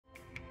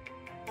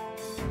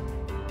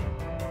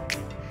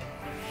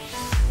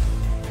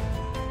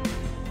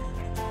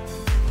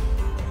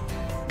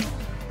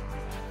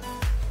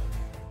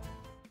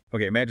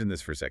Okay, imagine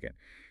this for a second.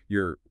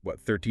 You're, what,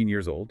 13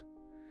 years old?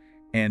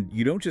 And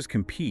you don't just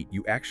compete,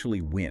 you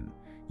actually win.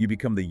 You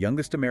become the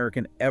youngest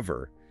American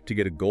ever to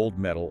get a gold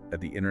medal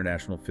at the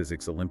International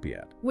Physics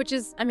Olympiad. Which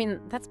is, I mean,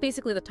 that's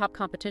basically the top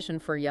competition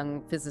for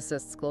young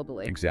physicists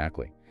globally.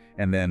 Exactly.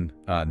 And then,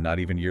 not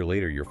even a year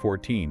later, you're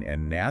 14,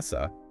 and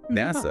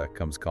NASA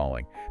comes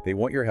calling. They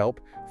want your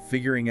help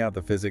figuring out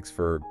the physics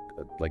for,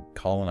 like,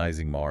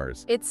 colonizing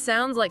Mars. It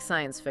sounds like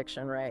science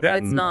fiction, right?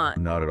 But it's not.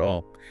 Not at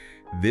all.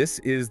 This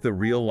is the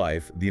real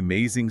life, the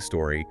amazing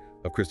story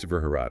of Christopher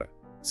Hirata.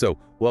 So,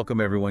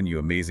 welcome everyone, you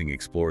amazing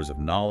explorers of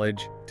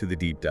knowledge, to the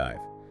deep dive.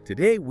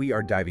 Today, we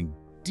are diving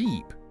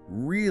deep,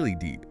 really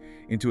deep,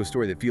 into a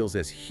story that feels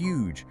as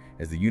huge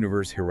as the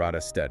universe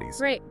Hirata studies.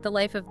 Right, the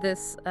life of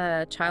this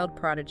child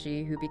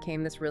prodigy who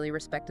became this really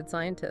respected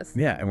scientist.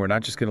 Yeah, and we're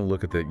not just going to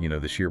look at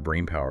the sheer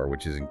brain power,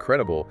 which is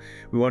incredible.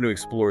 We want to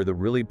explore the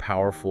really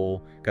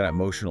powerful, kind of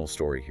emotional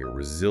story here,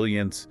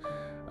 resilience,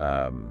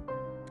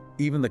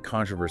 even the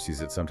controversies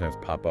that sometimes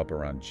pop up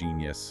around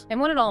genius. And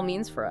what it all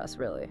means for us,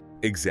 really.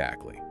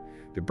 Exactly.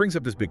 It brings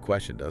up this big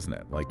question, doesn't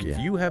it? Like, if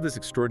you have this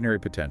extraordinary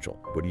potential,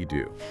 what do?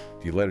 Do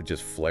you let it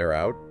just flare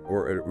out,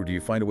 or do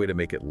you find a way to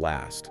make it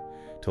last,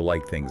 to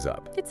light things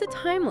up? It's a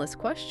timeless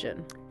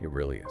question. It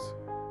really is.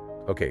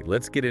 Okay,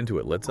 let's get into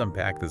it. Let's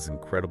unpack this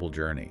incredible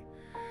journey.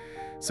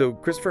 So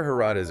Christopher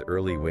Hirata's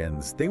early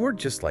wins, they weren't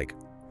just like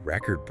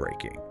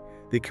record-breaking.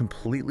 They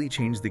completely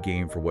changed the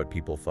game for what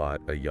people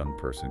thought a young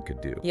person could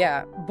do.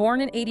 Yeah,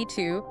 born in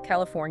 '82,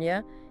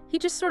 California, he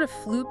just sort of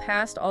flew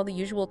past all the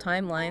usual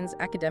timelines,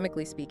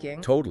 academically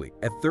speaking. Totally.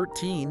 At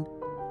 13,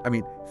 I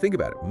mean, think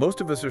about it. Most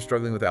of us are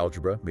struggling with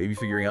algebra, maybe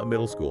figuring out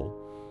middle school.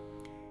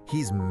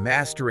 He's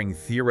mastering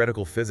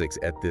theoretical physics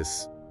at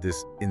this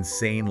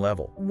insane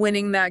level.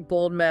 Winning that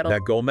gold medal.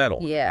 That gold medal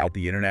Yeah. at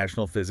the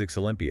International Physics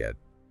Olympiad.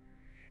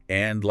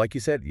 And like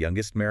you said,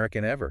 youngest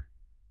American ever.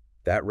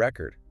 That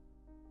record,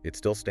 it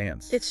still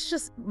stands. It's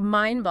just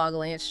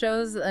mind-boggling. It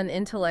shows an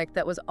intellect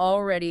that was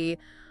already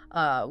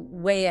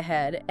way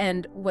ahead.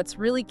 And what's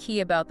really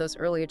key about those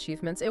early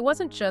achievements, it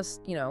wasn't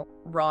just,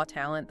 raw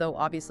talent, though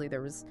obviously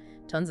there was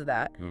tons of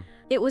that.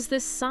 It was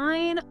this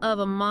sign of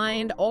a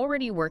mind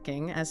already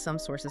working, as some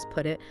sources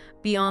put it,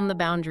 beyond the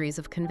boundaries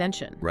of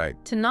convention. Right.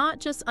 To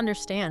not just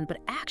understand, but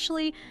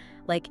actually,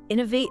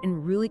 innovate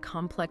in really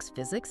complex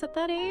physics at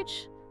that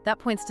age. That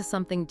points to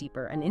something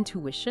deeper, an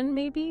intuition,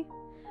 maybe?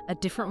 A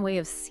different way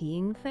of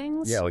seeing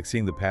things. Yeah, like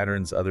seeing the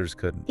patterns others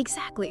couldn't.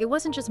 Exactly. It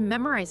wasn't just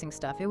memorizing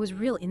stuff. It was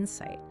real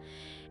insight.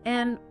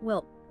 And,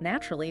 well,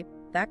 naturally,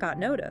 that got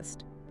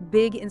noticed.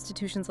 Big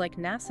institutions like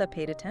NASA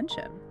paid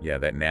attention. Yeah,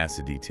 that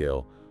NASA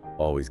detail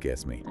always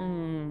gets me.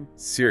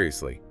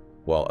 Seriously,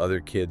 while other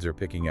kids are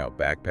picking out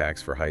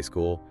backpacks for high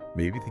school,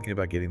 maybe thinking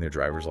about getting their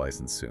driver's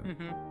license soon.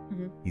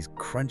 He's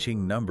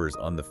crunching numbers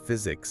on the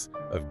physics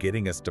of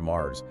getting us to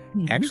Mars,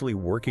 actually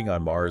working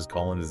on Mars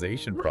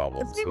colonization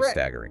problems. So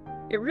staggering.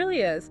 It really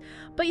is.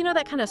 But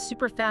that kind of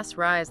super fast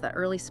rise, that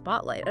early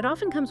spotlight, it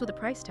often comes with a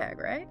price tag,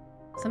 right?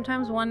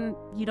 Sometimes one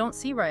you don't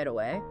see right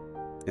away.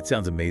 It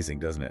sounds amazing,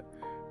 doesn't it?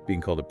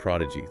 Being called a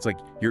prodigy. It's like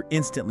you're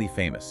instantly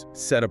famous,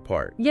 set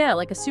apart. Yeah,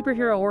 like a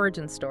superhero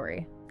origin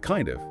story.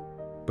 Kind of.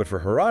 But for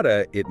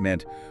Hirata, it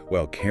meant,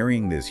 well,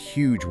 carrying this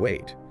huge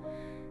weight.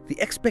 The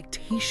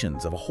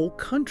expectations of a whole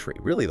country,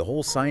 really the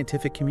whole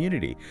scientific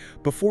community,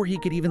 before he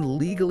could even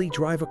legally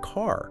drive a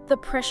car. The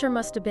pressure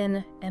must have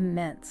been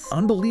immense.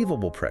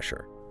 Unbelievable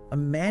pressure.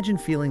 Imagine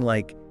feeling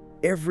like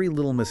every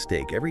little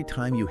mistake, every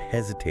time you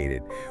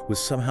hesitated, was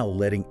somehow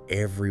letting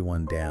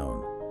everyone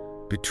down,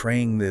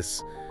 betraying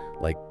this,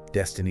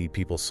 destiny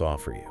people saw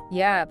for you.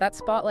 Yeah, that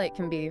spotlight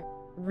can be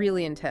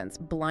really intense,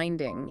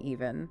 blinding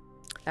even.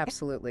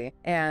 Absolutely.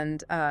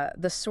 And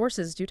the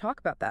sources do talk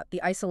about that.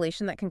 The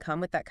isolation that can come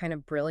with that kind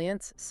of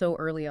brilliance so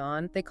early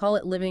on. They call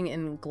it living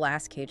in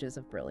glass cages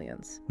of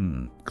brilliance.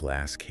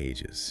 Glass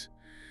cages.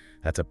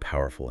 That's a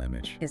powerful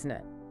image. Isn't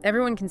it?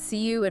 Everyone can see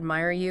you,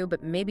 admire you,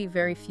 but maybe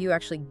very few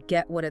actually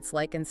get what it's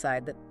like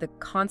inside, the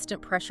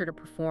constant pressure to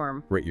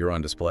perform. Right, you're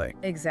on display.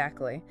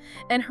 Exactly.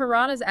 And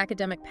Hirata's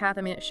academic path,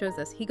 it shows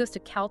this. He goes to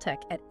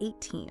Caltech at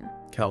 18.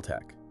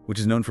 Caltech, which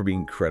is known for being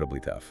incredibly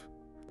tough.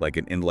 Like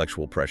an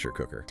intellectual pressure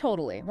cooker.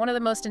 Totally. One of the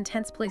most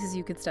intense places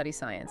you could study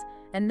science.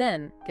 And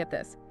then, get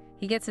this,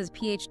 he gets his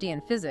PhD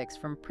in physics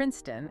from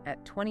Princeton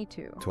at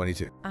 22.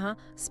 22.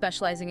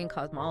 Specializing in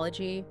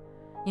cosmology.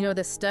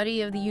 The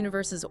study of the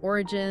universe's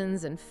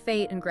origins and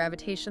fate and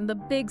gravitation, the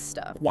big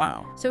stuff.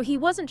 Wow. So he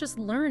wasn't just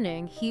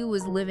learning, he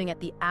was living at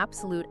the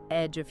absolute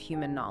edge of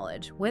human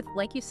knowledge with,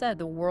 like you said,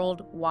 the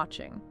world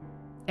watching,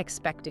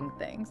 expecting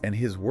things. And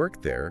his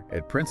work there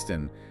at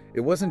Princeton, it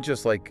wasn't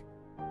just like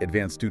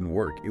advanced student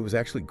work. It was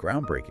actually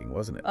groundbreaking,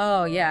 wasn't it?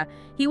 Oh, yeah.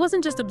 He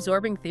wasn't just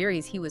absorbing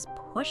theories, he was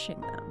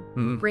pushing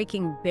them,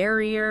 breaking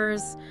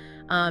barriers,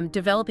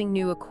 developing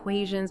new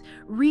equations,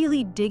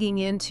 really digging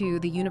into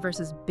the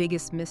universe's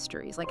biggest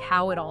mysteries, like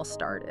how it all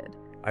started.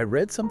 I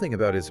read something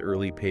about his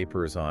early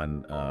papers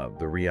on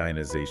the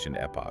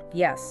reionization epoch.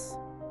 Yes.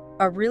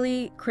 A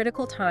really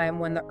critical time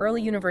when the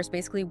early universe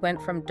basically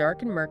went from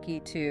dark and murky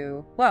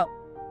to, well,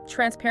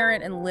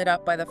 transparent and lit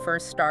up by the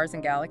first stars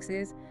and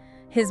galaxies,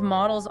 his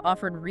models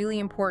offered really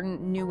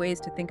important new ways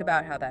to think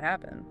about how that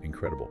happened.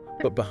 Incredible.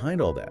 But behind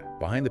all that,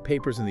 behind the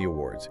papers and the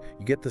awards,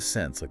 you get the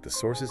sense, like the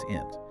sources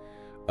hint,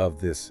 of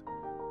this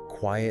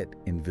quiet,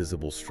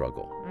 invisible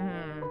struggle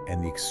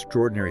and the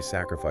extraordinary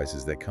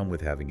sacrifices that come with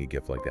having a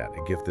gift like that,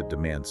 a gift that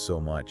demands so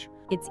much.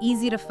 It's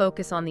easy to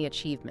focus on the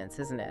achievements,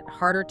 isn't it?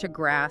 Harder to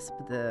grasp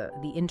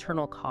the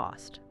internal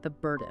cost, the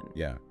burden.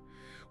 Yeah.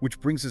 Which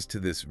brings us to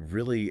this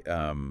really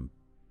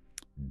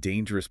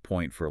dangerous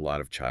point for a lot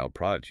of child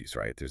prodigies,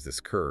 right? There's this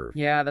curve.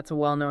 Yeah, that's a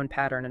well-known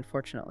pattern,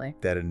 unfortunately.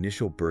 That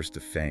initial burst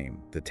of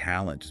fame, the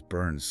talent just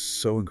burns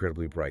so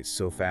incredibly bright,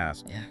 so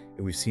fast. Yeah.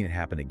 And we've seen it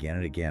happen again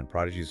and again.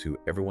 Prodigies who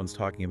everyone's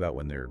talking about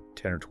when they're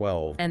 10 or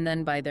 12. And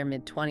then by their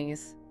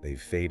mid-20s.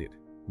 They've faded.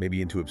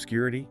 Maybe into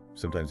obscurity,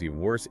 sometimes even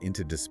worse,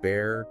 into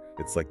despair.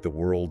 It's like the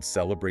world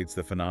celebrates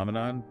the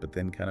phenomenon, but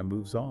then kind of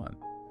moves on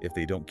if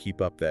they don't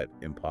keep up that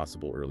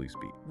impossible early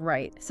speed.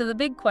 Right. So the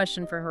big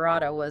question for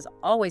Hirata was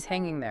always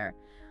hanging there.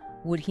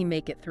 Would he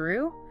make it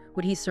through?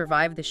 Would he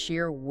survive the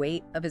sheer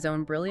weight of his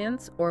own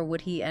brilliance? Or would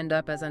he end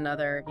up as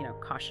another,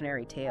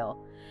 cautionary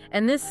tale?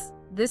 And this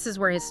is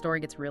where his story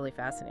gets really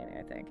fascinating,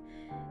 I think.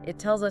 It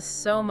tells us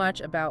so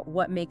much about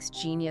what makes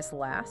genius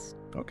last.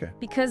 Okay.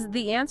 Because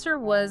the answer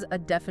was a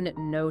definite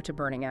no to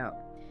burning out.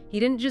 He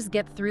didn't just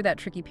get through that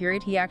tricky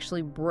period, he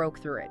actually broke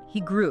through it. He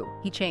grew,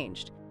 he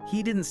changed.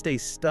 He didn't stay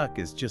stuck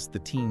as just the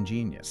teen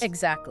genius.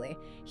 Exactly.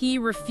 He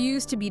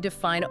refused to be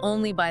defined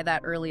only by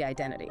that early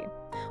identity.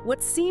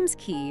 What seems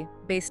key,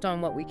 based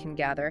on what we can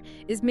gather,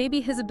 is maybe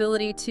his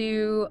ability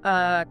to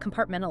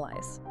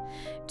compartmentalize,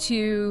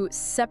 to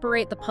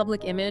separate the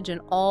public image and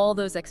all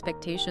those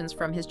expectations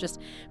from his just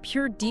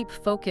pure deep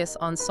focus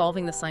on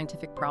solving the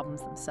scientific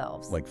problems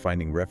themselves. Like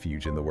finding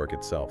refuge in the work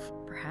itself.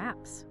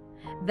 Perhaps.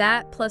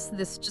 That plus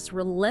this just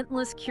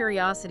relentless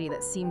curiosity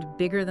that seemed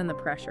bigger than the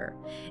pressure.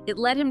 It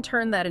let him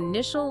turn that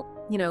initial,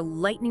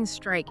 lightning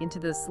strike into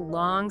this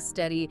long,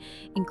 steady,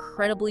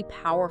 incredibly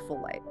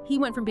powerful light. He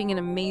went from being an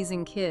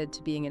amazing kid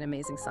to being an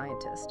amazing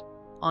scientist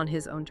on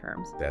his own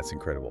terms. That's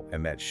incredible.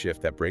 And that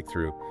shift, that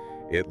breakthrough,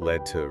 it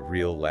led to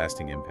real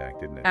lasting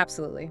impact, didn't it?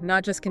 Absolutely.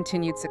 Not just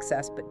continued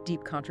success, but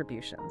deep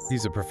contributions.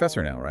 He's a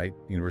professor now, right?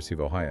 University of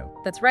Ohio.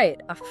 That's right.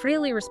 A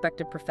freely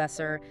respected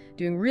professor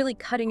doing really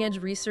cutting-edge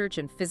research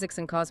in physics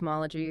and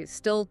cosmology,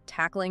 still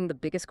tackling the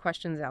biggest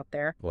questions out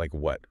there. Like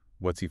what?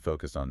 What's he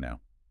focused on now?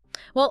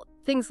 Well,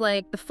 things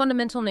like the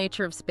fundamental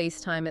nature of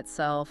space-time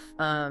itself,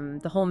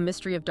 the whole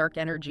mystery of dark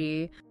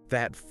energy.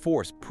 That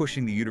force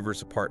pushing the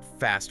universe apart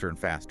faster and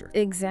faster.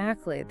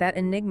 Exactly, that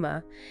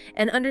enigma.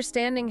 And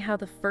understanding how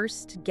the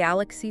first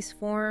galaxies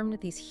formed,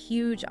 these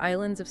huge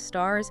islands of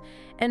stars,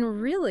 and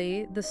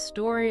really the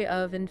story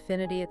of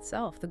infinity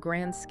itself, the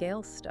grand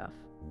scale stuff.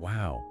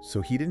 Wow,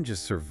 so he didn't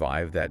just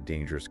survive that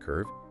dangerous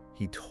curve,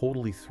 he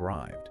totally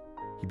thrived.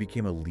 He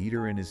became a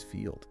leader in his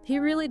field. He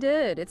really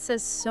did. It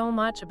says so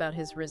much about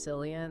his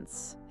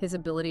resilience, his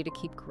ability to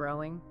keep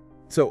growing.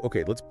 So,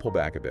 okay, let's pull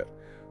back a bit.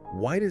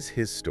 Why does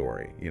his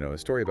story, a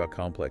story about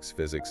complex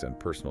physics and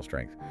personal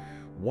strength,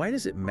 why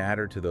does it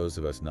matter to those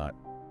of us not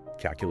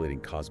calculating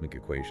cosmic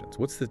equations?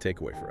 What's the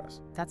takeaway for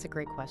us? That's a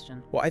great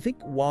question. Well, I think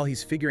while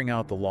he's figuring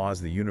out the laws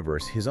of the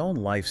universe, his own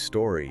life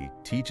story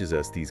teaches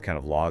us these kind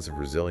of laws of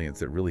resilience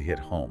that really hit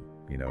home.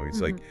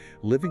 It's like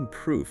living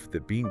proof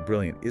that being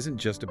brilliant isn't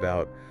just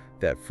about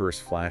that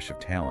first flash of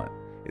talent.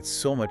 It's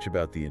so much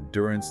about the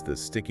endurance, the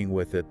sticking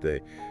with it,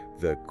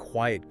 the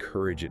quiet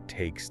courage it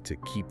takes to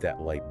keep that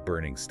light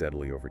burning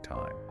steadily over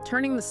time.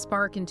 Turning the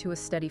spark into a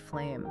steady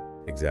flame.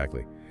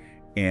 Exactly.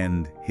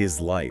 And his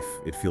life,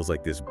 it feels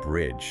like this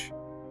bridge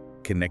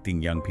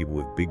connecting young people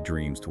with big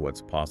dreams to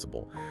what's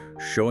possible,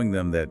 showing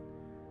them that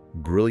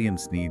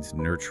brilliance needs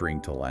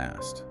nurturing to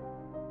last.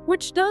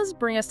 Which does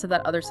bring us to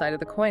that other side of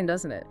the coin,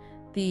 doesn't it?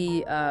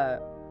 The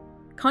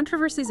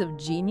controversies of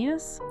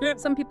genius,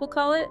 some people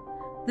call it.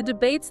 The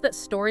debates that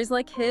stories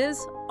like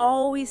his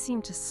always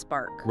seem to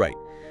spark. Right,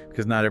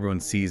 because not everyone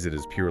sees it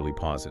as purely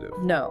positive.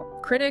 No.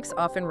 Critics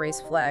often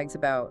raise flags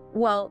about,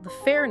 the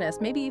fairness,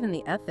 maybe even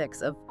the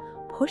ethics of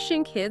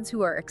pushing kids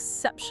who are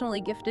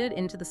exceptionally gifted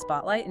into the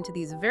spotlight, into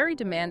these very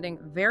demanding,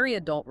 very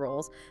adult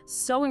roles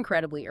so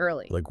incredibly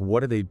early. Like,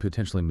 what are they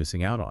potentially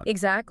missing out on?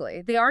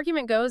 Exactly. The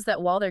argument goes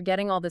that while they're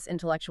getting all this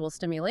intellectual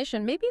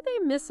stimulation, maybe they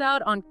miss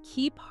out on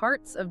key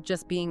parts of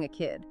just being a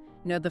kid.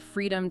 The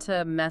freedom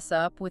to mess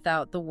up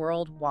without the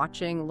world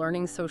watching,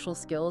 learning social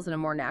skills in a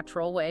more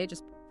natural way,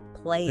 just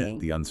playing.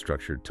 The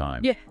unstructured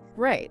time. Yeah,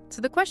 right.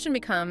 So the question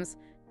becomes,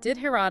 did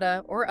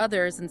Hirata or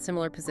others in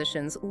similar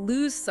positions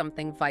lose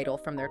something vital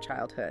from their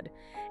childhood?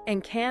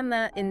 And can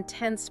that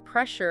intense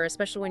pressure,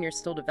 especially when you're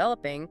still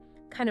developing,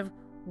 kind of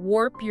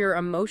warp your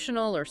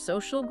emotional or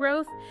social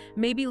growth?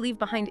 Maybe leave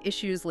behind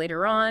issues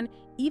later on,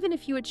 even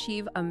if you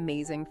achieve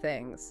amazing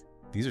things?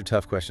 These are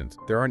tough questions.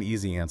 There aren't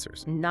easy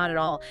answers. Not at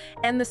all.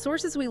 And the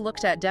sources we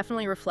looked at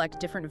definitely reflect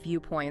different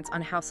viewpoints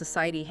on how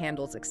society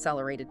handles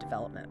accelerated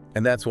development.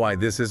 And that's why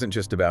this isn't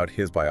just about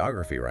his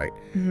biography, right?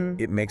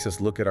 It makes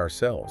us look at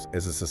ourselves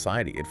as a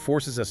society. It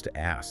forces us to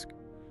ask,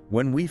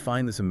 When we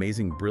find this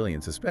amazing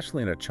brilliance,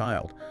 especially in a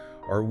child,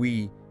 are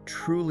we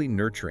truly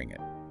nurturing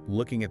it,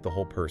 looking at the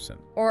whole person?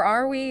 Or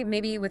are we,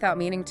 maybe without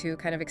meaning to,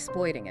 kind of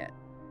exploiting it?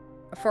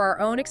 For our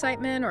own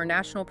excitement or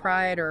national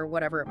pride or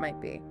whatever it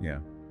might be. Yeah.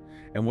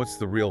 And what's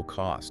the real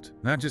cost?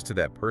 Not just to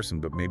that person,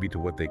 but maybe to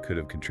what they could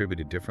have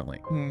contributed differently.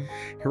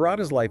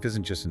 Hirata's life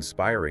isn't just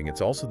inspiring,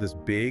 it's also this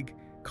big,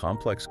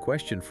 complex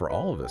question for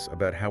all of us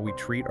about how we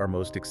treat our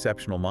most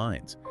exceptional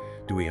minds.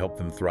 Do we help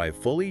them thrive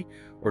fully,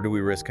 or do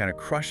we risk kind of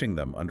crushing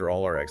them under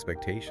all our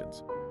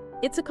expectations?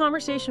 It's a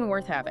conversation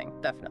worth having,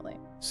 definitely.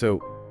 So,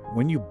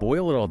 when you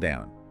boil it all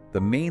down,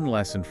 the main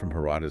lesson from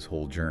Hirata's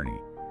whole journey,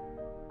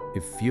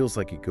 it feels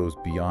like it goes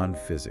beyond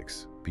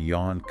physics,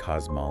 beyond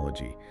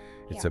cosmology.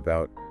 It's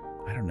about,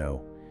 I don't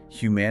know,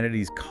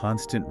 humanity's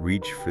constant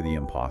reach for the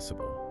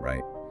impossible,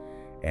 right?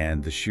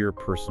 And the sheer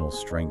personal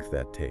strength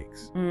that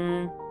takes.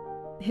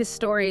 His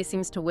story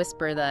seems to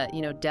whisper that,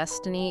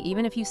 destiny,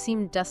 even if you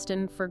seem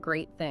destined for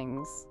great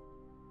things,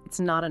 it's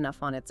not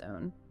enough on its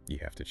own. You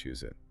have to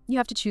choose it. You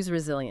have to choose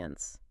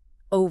resilience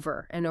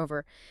over and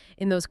over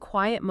in those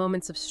quiet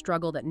moments of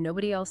struggle that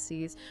nobody else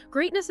sees.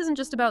 Greatness isn't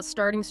just about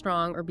starting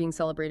strong or being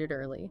celebrated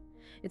early.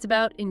 It's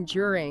about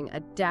enduring,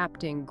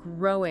 adapting,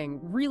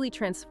 growing, really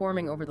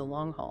transforming over the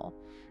long haul.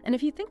 And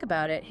if you think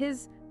about it,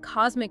 his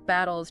cosmic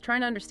battles,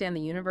 trying to understand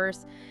the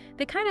universe,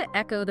 they kind of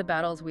echo the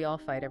battles we all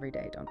fight every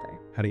day, don't they?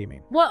 How do you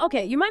mean? Well,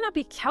 okay, you might not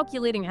be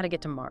calculating how to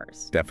get to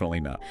Mars.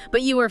 Definitely not.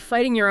 But you are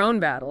fighting your own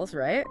battles,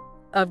 right?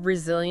 Of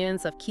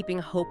resilience, of keeping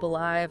hope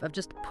alive, of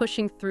just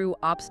pushing through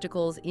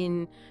obstacles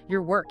in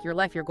your work, your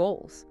life, your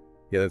goals.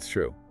 Yeah, that's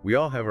true. We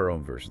all have our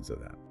own versions of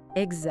that.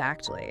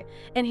 Exactly.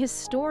 And his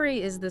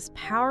story is this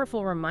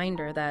powerful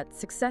reminder that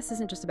success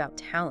isn't just about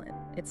talent.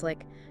 It's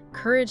like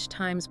courage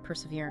times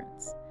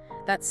perseverance.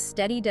 That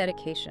steady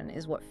dedication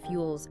is what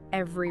fuels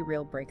every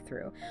real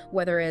breakthrough,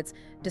 whether it's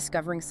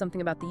discovering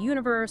something about the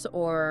universe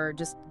or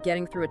just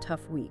getting through a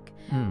tough week.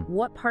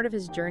 What part of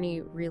his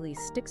journey really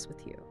sticks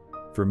with you?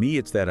 For me,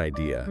 it's that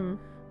idea.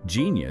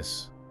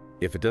 Genius,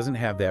 if it doesn't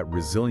have that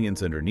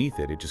resilience underneath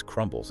it, it just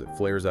crumbles. It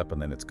flares up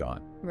and then it's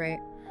gone. Right.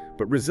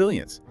 But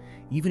resilience,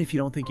 even if you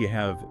don't think you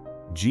have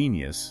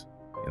genius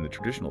in the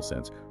traditional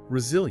sense,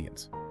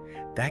 resilience,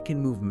 that can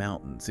move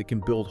mountains. It can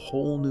build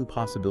whole new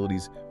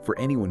possibilities for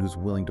anyone who's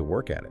willing to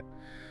work at it.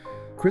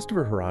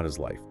 Christopher Hirata's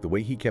life, the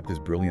way he kept his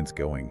brilliance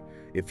going,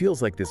 it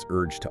feels like this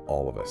urge to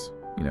all of us.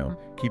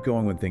 Keep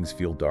going when things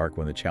feel dark,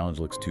 when the challenge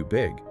looks too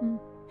big.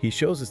 He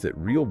shows us that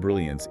real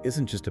brilliance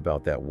isn't just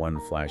about that one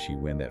flashy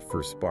win, that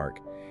first spark.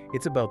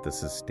 It's about the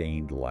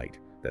sustained light,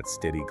 that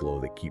steady glow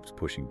that keeps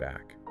pushing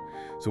back.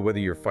 So whether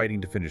you're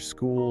fighting to finish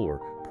school or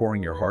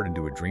pouring your heart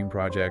into a dream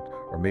project,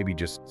 or maybe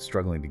just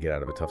struggling to get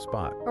out of a tough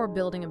spot. Or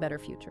building a better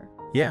future.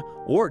 Yeah,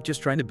 or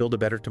just trying to build a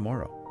better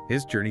tomorrow.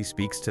 His journey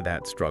speaks to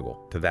that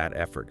struggle, to that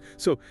effort.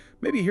 So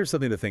maybe here's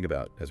something to think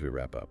about as we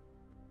wrap up.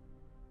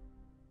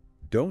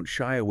 Don't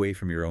shy away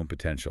from your own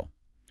potential.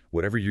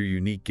 Whatever your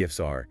unique gifts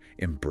are,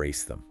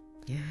 embrace them.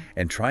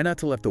 And try not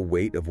to let the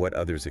weight of what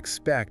others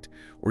expect,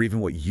 or even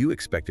what you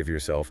expect of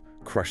yourself,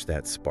 crush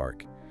that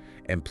spark.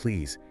 And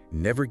please,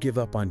 never give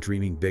up on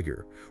dreaming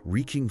bigger,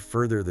 reaching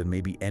further than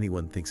maybe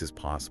anyone thinks is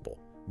possible.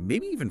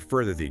 Maybe even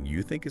further than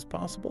you think is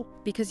possible.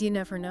 Because you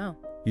never know.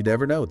 You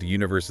never know. The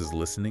universe is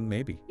listening,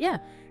 maybe. Yeah.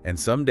 And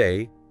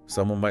someday,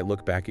 someone might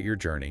look back at your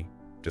journey,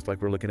 just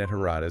like we're looking at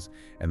Hirata's,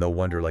 and they'll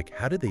wonder, like,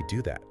 how did they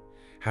do that?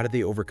 How did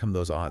they overcome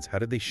those odds? How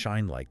did they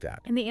shine like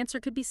that? And the answer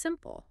could be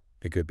simple.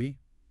 It could be.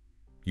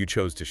 You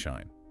chose to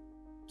shine.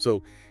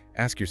 So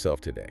ask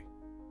yourself today,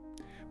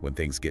 when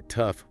things get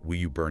tough, will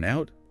you burn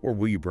out or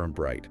will you burn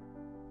bright?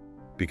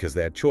 Because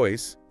that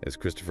choice, as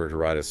Christopher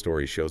Hirata's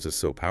story shows us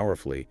so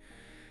powerfully,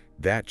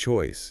 that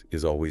choice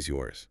is always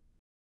yours.